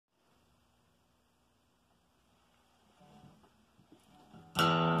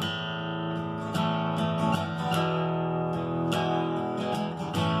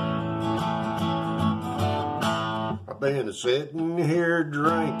been sitting here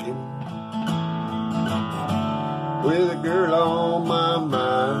drinking with a girl on my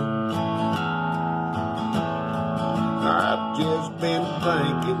mind. I've just been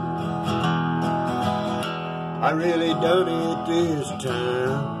thinking I really done it this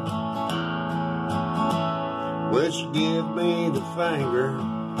time. Will she give me the finger?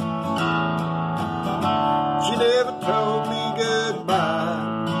 She never told me goodbye.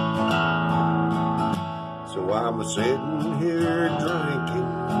 So I'm sitting here drinking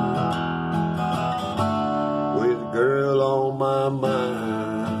with a girl on my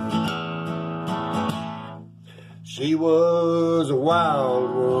mind. She was a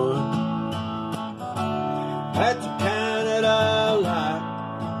wild one, that's the kind that I like.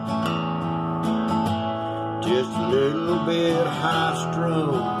 Just a little bit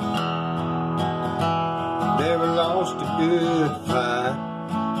high-strung, never lost a good fight.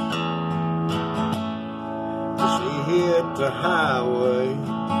 She hit the highway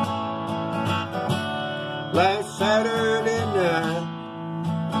last Saturday night.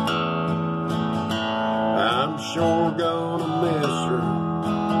 I'm sure gonna miss her,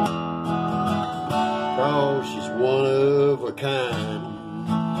 'cause she's one of a kind.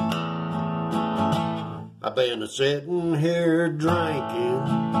 I've been sitting here drinking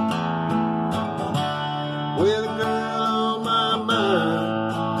with a girl on my mind.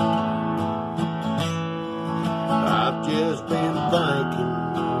 I've just been thinking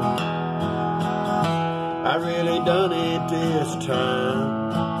I really done it this time.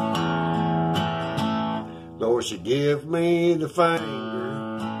 Lord, she give me the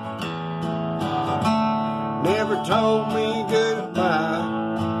finger, never told me goodbye.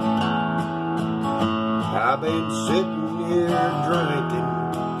 I've been sitting here drinking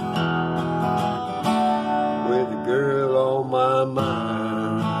with a girl on my mind.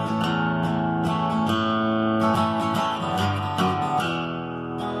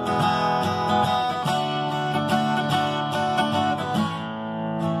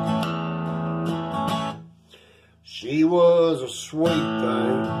 She was a sweet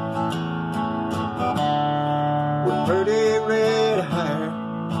thing with pretty red hair.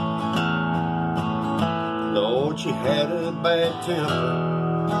 Lord, she had a bad temper,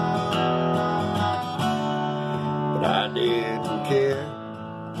 but I didn't care.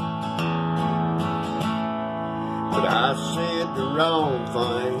 But I said the wrong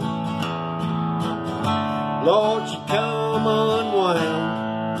thing. Lord, she come unwound,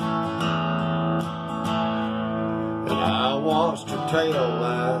 and I watched her tail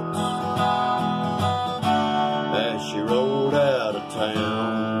lights as she rolled out of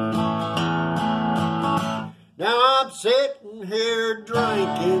town. Now I'm sitting here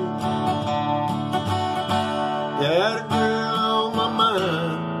drinking, got a girl on my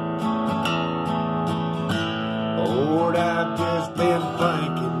mind. Lord, I've just been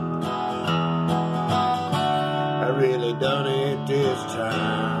thinking I really done it this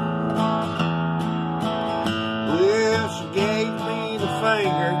time. Well, she gave me the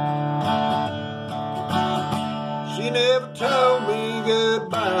finger, she never told me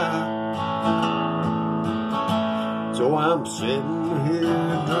goodbye. So I'm sitting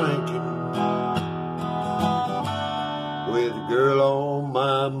here drinking with a girl on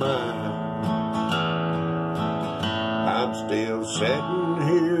my mind. I'm still sitting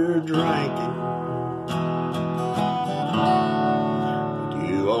here drinking with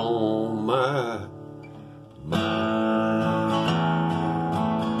you on my mind.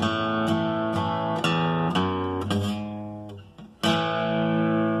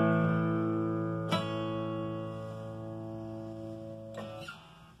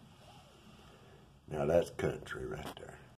 Now that's country right there.